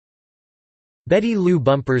Betty Lou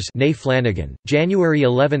Bumpers née Flanagan, January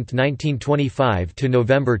 11, 1925 to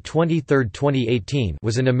November 23, 2018,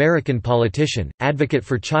 was an American politician, advocate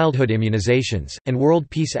for childhood immunizations, and world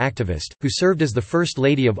peace activist, who served as the First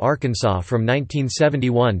Lady of Arkansas from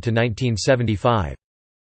 1971 to 1975.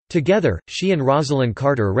 Together, she and Rosalind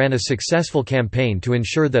Carter ran a successful campaign to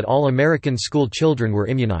ensure that all American school children were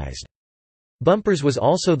immunized. Bumpers was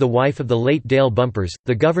also the wife of the late Dale Bumpers,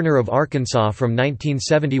 the governor of Arkansas from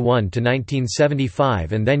 1971 to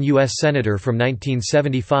 1975 and then U.S. Senator from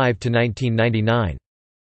 1975 to 1999.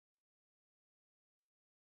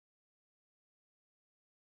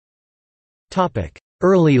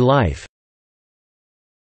 Early life.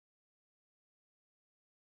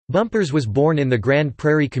 Bumpers was born in the Grand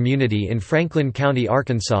Prairie community in Franklin County,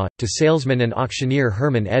 Arkansas, to salesman and auctioneer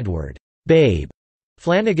Herman Edward Babe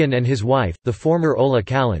Flanagan and his wife, the former Ola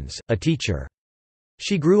Callens, a teacher.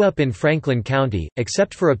 She grew up in Franklin County,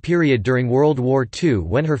 except for a period during World War II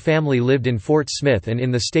when her family lived in Fort Smith and in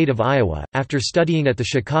the state of Iowa. After studying at the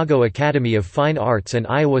Chicago Academy of Fine Arts and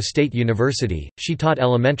Iowa State University, she taught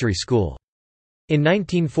elementary school. In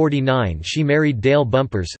 1949 she married Dale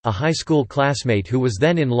Bumpers, a high school classmate who was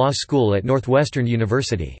then in law school at Northwestern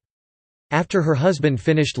University. After her husband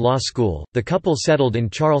finished law school, the couple settled in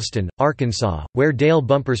Charleston, Arkansas, where Dale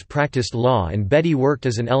Bumpers practiced law and Betty worked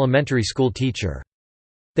as an elementary school teacher.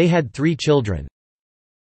 They had 3 children.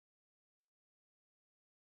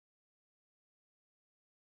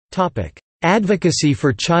 Advocacy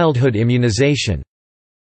for childhood immunization.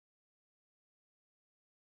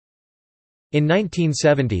 In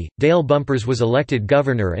 1970, Dale Bumpers was elected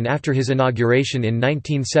governor, and after his inauguration in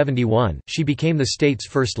 1971, she became the state's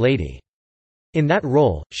First Lady. In that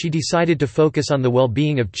role, she decided to focus on the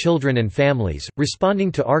well-being of children and families, responding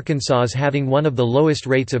to Arkansas's having one of the lowest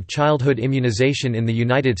rates of childhood immunization in the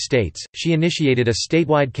United States. She initiated a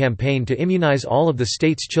statewide campaign to immunize all of the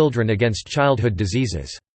state's children against childhood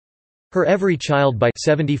diseases. Her Every Child by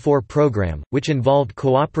 74 program, which involved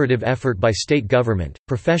cooperative effort by state government,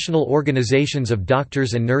 professional organizations of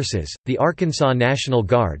doctors and nurses, the Arkansas National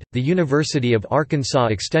Guard, the University of Arkansas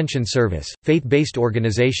Extension Service, faith-based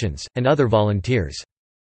organizations, and other volunteers.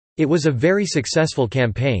 It was a very successful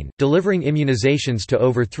campaign, delivering immunizations to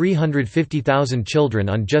over 350,000 children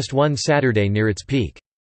on just one Saturday near its peak.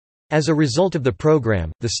 As a result of the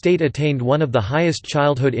program, the state attained one of the highest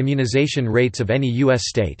childhood immunization rates of any U.S.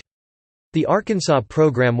 state. The Arkansas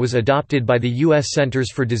program was adopted by the U.S.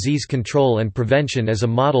 Centers for Disease Control and Prevention as a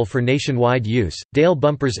model for nationwide use. Dale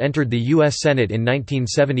Bumpers entered the U.S. Senate in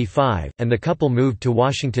 1975, and the couple moved to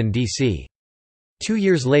Washington, D.C. 2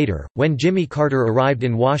 years later, when Jimmy Carter arrived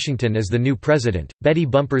in Washington as the new president, Betty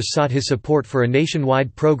Bumpers sought his support for a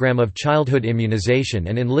nationwide program of childhood immunization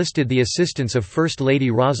and enlisted the assistance of First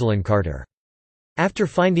Lady Rosalind Carter. After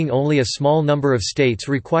finding only a small number of states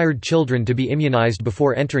required children to be immunized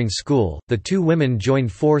before entering school, the two women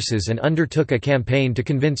joined forces and undertook a campaign to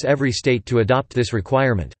convince every state to adopt this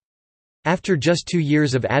requirement. After just 2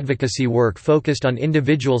 years of advocacy work focused on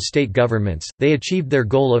individual state governments, they achieved their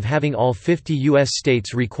goal of having all 50 U.S.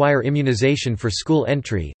 states require immunization for school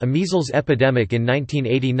entry. A measles epidemic in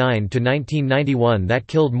 1989 to 1991 that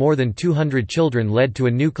killed more than 200 children led to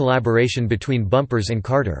a new collaboration between Bumpers and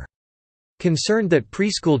Carter. Concerned that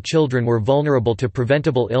preschool children were vulnerable to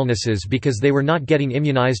preventable illnesses because they were not getting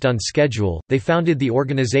immunized on schedule, they founded the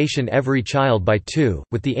organization Every Child by 2,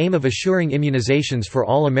 with the aim of assuring immunizations for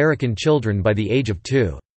all American children by the age of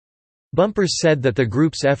 2. Bumpers said that the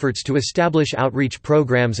group's efforts to establish outreach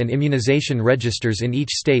programs and immunization registers in each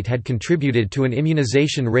state had contributed to an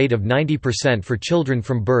immunization rate of 90% for children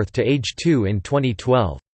from birth to age 2 in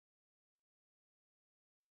 2012.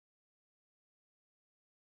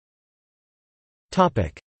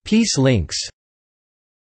 Peace links.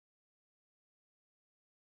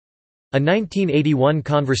 A 1981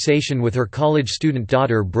 conversation with her college student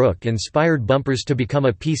daughter Brooke inspired Bumpers to become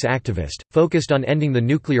a peace activist, focused on ending the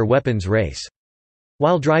nuclear weapons race.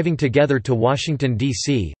 While driving together to Washington,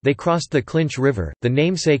 D.C., they crossed the Clinch River, the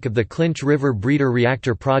namesake of the Clinch River Breeder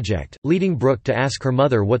Reactor Project, leading Brooke to ask her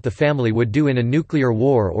mother what the family would do in a nuclear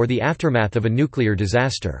war or the aftermath of a nuclear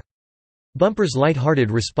disaster. Bumpers'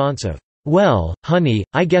 light-hearted response of, "Well, honey,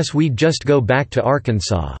 I guess we'd just go back to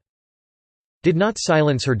Arkansas," did not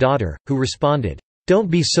silence her daughter, who responded,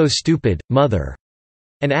 "Don't be so stupid, mother,"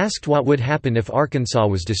 and asked what would happen if Arkansas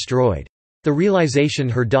was destroyed. The realization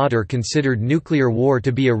her daughter considered nuclear war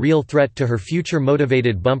to be a real threat to her future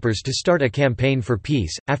motivated Bumpers to start a campaign for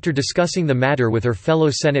peace. After discussing the matter with her fellow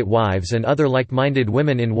Senate wives and other like-minded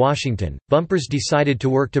women in Washington, Bumpers decided to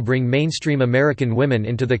work to bring mainstream American women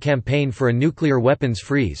into the campaign for a nuclear weapons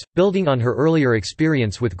freeze, building on her earlier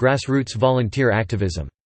experience with grassroots volunteer activism.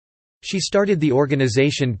 She started the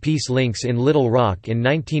organization Peace Links in Little Rock in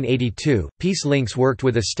 1982. Peace Links worked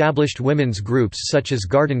with established women's groups such as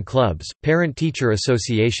garden clubs, parent-teacher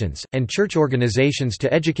associations, and church organizations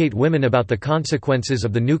to educate women about the consequences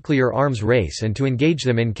of the nuclear arms race and to engage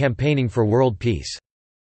them in campaigning for world peace.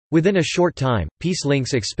 Within a short time, Peace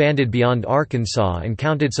Links expanded beyond Arkansas and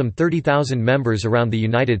counted some 30,000 members around the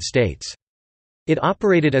United States. It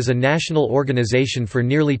operated as a national organization for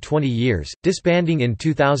nearly 20 years, disbanding in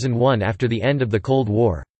 2001 after the end of the Cold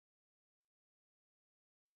War.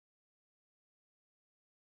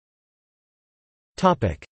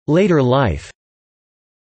 Later life.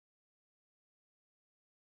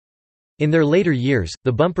 In their later years,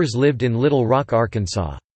 the Bumpers lived in Little Rock,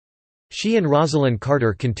 Arkansas. She and Rosalind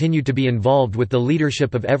Carter continued to be involved with the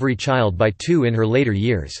leadership of Every Child by Two in her later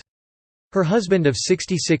years. Her husband of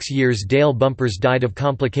 66 years Dale Bumpers died of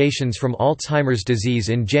complications from Alzheimer's disease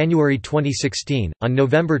in January 2016. On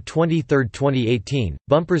November 23, 2018,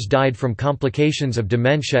 Bumpers died from complications of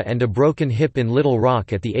dementia and a broken hip in Little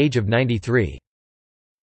Rock at the age of 93.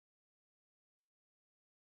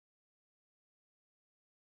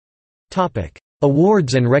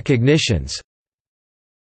 Awards and recognitions.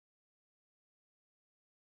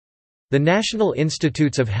 The National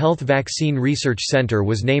Institutes of Health Vaccine Research Center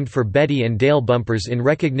was named for Betty and Dale Bumpers in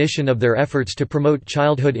recognition of their efforts to promote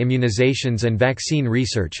childhood immunizations and vaccine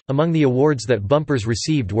research. Among the awards that Bumpers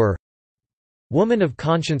received were Woman of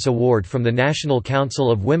Conscience Award from the National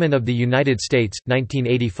Council of Women of the United States,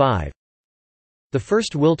 1985. The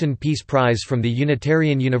first Wilton Peace Prize from the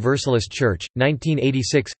Unitarian Universalist Church,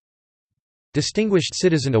 1986. Distinguished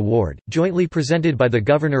Citizen Award, jointly presented by the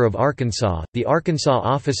Governor of Arkansas, the Arkansas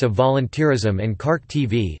Office of Volunteerism and CARC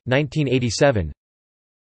TV, 1987.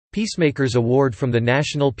 Peacemakers Award from the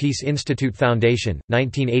National Peace Institute Foundation,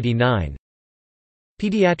 1989.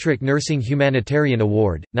 Pediatric Nursing Humanitarian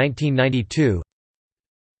Award, 1992.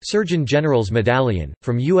 Surgeon General's Medallion,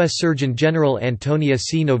 from U.S. Surgeon General Antonia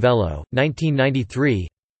C. Novello, 1993.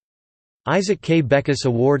 Isaac K. Beckus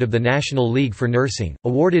Award of the National League for Nursing,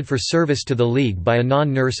 awarded for service to the League by a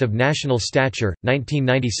non-nurse of national stature,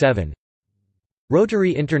 1997.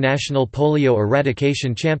 Rotary International Polio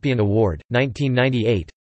Eradication Champion Award,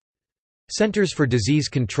 1998. Centers for Disease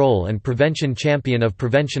Control and Prevention Champion of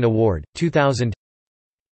Prevention Award, 2000.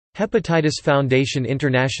 Hepatitis Foundation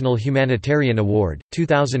International Humanitarian Award,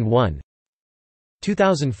 2001.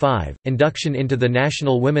 2005, induction into the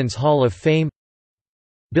National Women's Hall of Fame.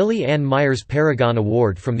 Billy Ann Myers Paragon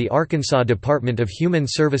Award from the Arkansas Department of Human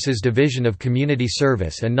Services Division of Community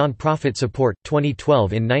Service and Nonprofit Support,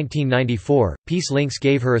 2012. In 1994, Peace Links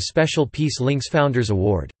gave her a special Peace Links Founders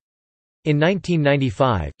Award. In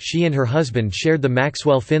 1995, she and her husband shared the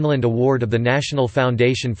Maxwell Finland Award of the National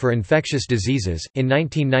Foundation for Infectious Diseases. In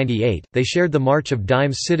 1998, they shared the March of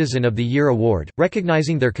Dimes Citizen of the Year Award,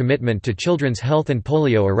 recognizing their commitment to children's health and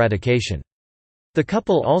polio eradication. The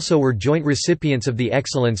couple also were joint recipients of the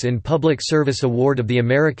Excellence in Public Service Award of the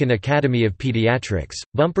American Academy of Pediatrics.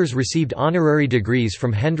 Bumpers received honorary degrees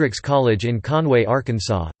from Hendrix College in Conway,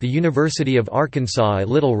 Arkansas, the University of Arkansas at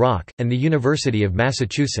Little Rock, and the University of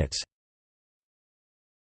Massachusetts.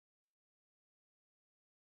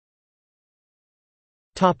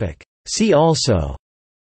 See also: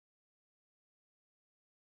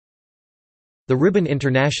 The Ribbon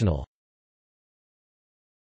International.